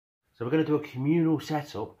So we're going to do a communal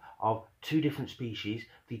setup of two different species,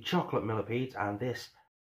 the chocolate millipedes and this.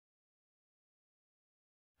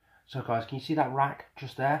 So guys, can you see that rack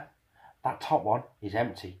just there? That top one is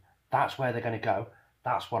empty. That's where they're going to go.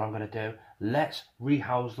 That's what I'm going to do. Let's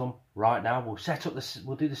rehouse them right now.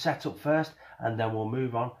 We'll do the setup first, and then we'll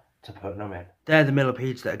move on to putting them in. They're the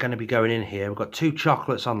millipedes that are going to be going in here. We've got two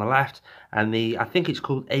chocolates on the left, and I think it's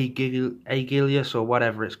called Agilius or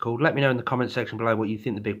whatever it's called. Let me know in the comment section below what you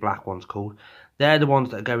think the big black one's called. They're the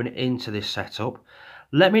ones that are going into this setup.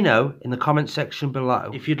 Let me know in the comment section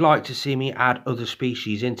below if you'd like to see me add other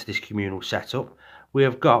species into this communal setup. We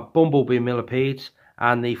have got bumblebee millipedes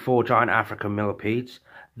and the 4 giant African millipedes.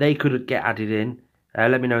 They could get added in.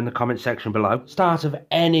 Let me know in the comment section below. Start of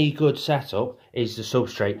any good setup is the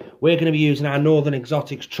substrate. We're going to be using our Northern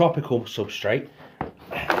Exotics tropical substrate.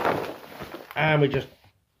 And we just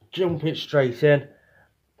jump it straight in.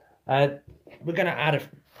 We're going to add a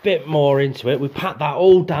bit more into it. We pat that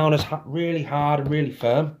all down as really hard and really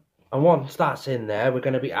firm. And once that's in there, we're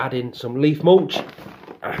going to be adding some leaf mulch.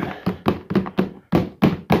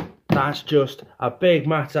 That's just a big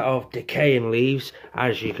matter of decaying leaves,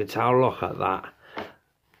 as you can tell. Look at that.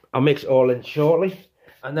 I'll mix it all in shortly.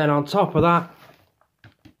 And then on top of that,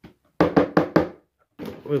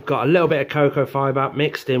 we've got a little bit of cocoa fibre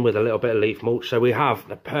mixed in with a little bit of leaf mulch. So we have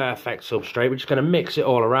the perfect substrate. We're just going to mix it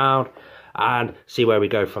all around and see where we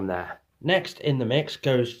go from there. Next in the mix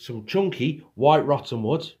goes some chunky white rotten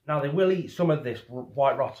wood. Now they will eat some of this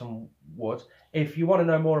white rotten wood. If you want to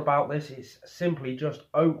know more about this, it's simply just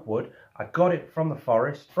oak wood. I got it from the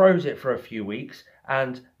forest, froze it for a few weeks,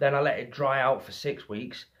 and then I let it dry out for 6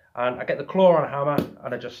 weeks. And I get the claw on a hammer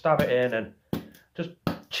and I just stab it in and just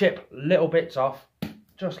chip little bits off,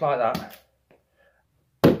 just like that.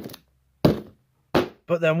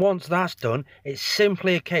 But then once that's done, it's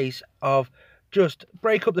simply a case of just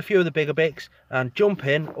break up the few of the bigger bits and jump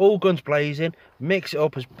in, all guns blazing, mix it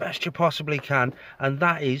up as best you possibly can. And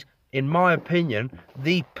that is, in my opinion,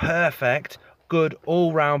 the perfect, good,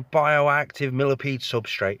 all-round bioactive millipede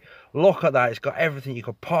substrate. Look at that, it's got everything you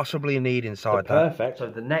could possibly need inside that. Perfect. So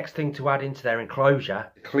the next thing to add into their enclosure,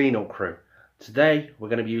 the cleanup crew. Today, we're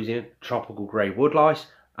going to be using tropical grey woodlice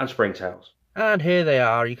and springtails. And here they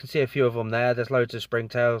are. You can see a few of them there. There's loads of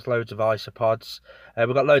springtails, loads of isopods.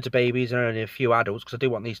 We've got loads of babies and only a few adults, because I do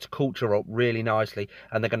want these to culture up really nicely,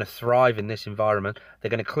 and they're going to thrive in this environment. They're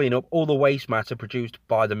going to clean up all the waste matter produced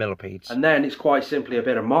by the millipedes. And then it's quite simply a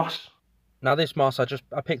bit of moss. Now this moss, I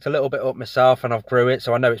picked a little bit up myself and I've grew it,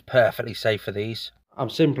 so I know it's perfectly safe for these. I'm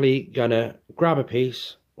simply going to grab a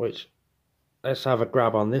piece, which, let's have a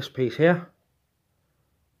grab on this piece here.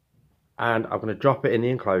 And I'm going to drop it in the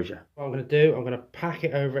enclosure. What I'm going to do, I'm going to pack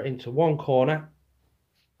it over into one corner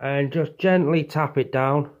and just gently tap it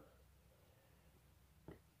down.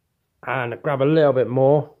 And grab a little bit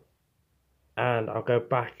more. And I'll go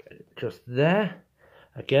back just there.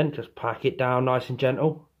 Again, just pack it down nice and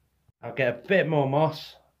gentle. I'll get a bit more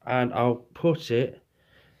moss and I'll put it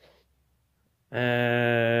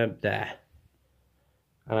there.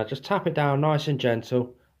 And I just tap it down nice and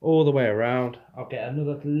gentle all the way around. I'll get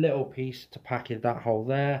another little piece to pack in that hole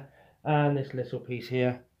there, and this little piece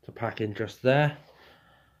here to pack in just there.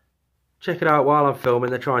 Check it out while I'm filming.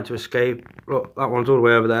 They're trying to escape. Look, that one's all the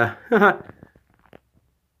way over there.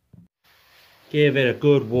 Give it a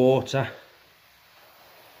good water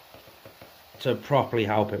to properly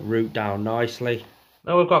help it root down nicely.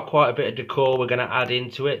 Now we've got quite a bit of decor we're going to add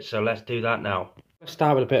into it, so let's do that now. Let's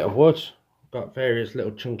start with a bit of wood. I've got various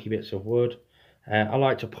little chunky bits of wood. I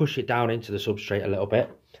like to push it down into the substrate a little bit,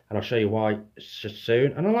 and I'll show you why just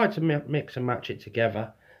soon. And I like to mix and match it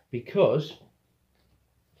together, because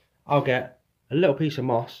I'll get a little piece of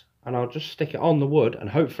moss and I'll just stick it on the wood, and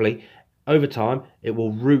hopefully over time it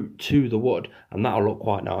will root to the wood, and that'll look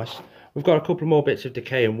quite nice. We've got a couple more bits of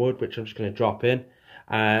decaying wood which I'm just going to drop in.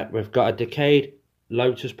 We've got a decayed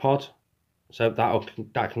lotus pod, so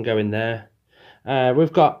that can go in there.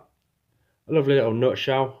 We've got a lovely little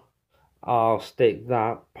nutshell. I'll stick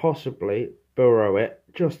that, possibly burrow it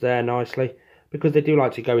just there nicely, because they do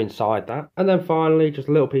like to go inside that. And then finally, just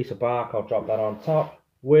a little piece of bark, I'll drop that on top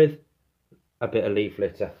with a bit of leaf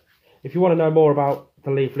litter. If you want to know more about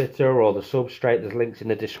the leaf litter or the substrate, there's links in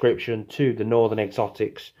the description to the Northern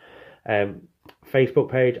Exotics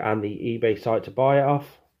Facebook page and the eBay site to buy it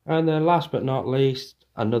off. And then last but not least,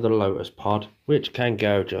 another lotus pod, which can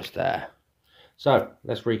go just there. So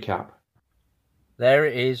let's recap. There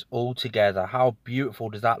it is all together. How beautiful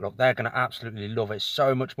does that look? They're going to absolutely love it.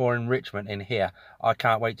 So much more enrichment in here. I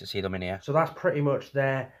can't wait to see them in here. So that's pretty much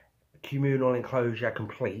their communal enclosure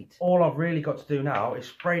complete. All I've really got to do now is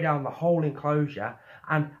spray down the whole enclosure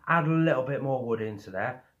and add a little bit more wood into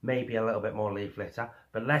there, maybe a little bit more leaf litter,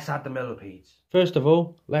 but let's add the millipedes. First of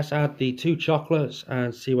all, let's add the 2 chocolates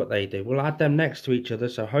and see what they do. We'll add them next to each other,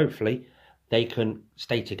 so hopefully they can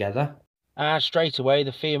stay together. And straight away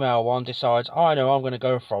the female one decides, I know, I'm going to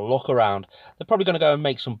go for a look around. They're probably going to go and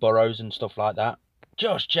make some burrows and stuff like that.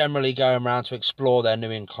 Just generally going around to explore their new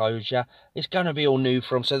enclosure. It's going to be all new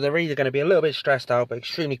for them, so they're either going to be a little bit stressed out, but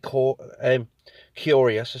extremely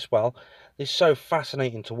curious as well. It's so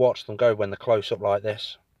fascinating to watch them go when they're close up like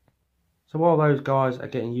this. So while those guys are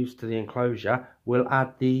getting used to the enclosure, we'll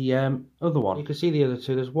add the other one. You can see the other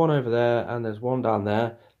two. There's one over there and there's one down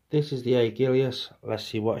there. This is the Aegilius. Let's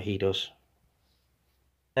see what he does.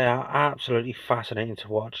 They are absolutely fascinating to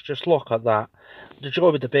watch. Just look at that. The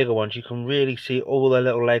joy with the bigger ones, you can really see all their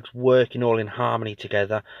little legs working all in harmony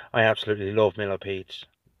together. I absolutely love millipedes.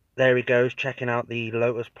 There he goes, checking out the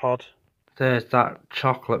lotus pod. There's that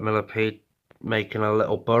chocolate millipede making a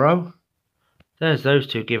little burrow. There's those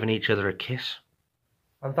two giving each other a kiss.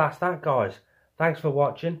 And that's that, guys. Thanks for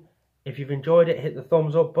watching. If you've enjoyed it, hit the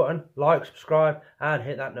thumbs up button, like, subscribe, and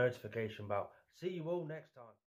hit that notification bell. See you all next time.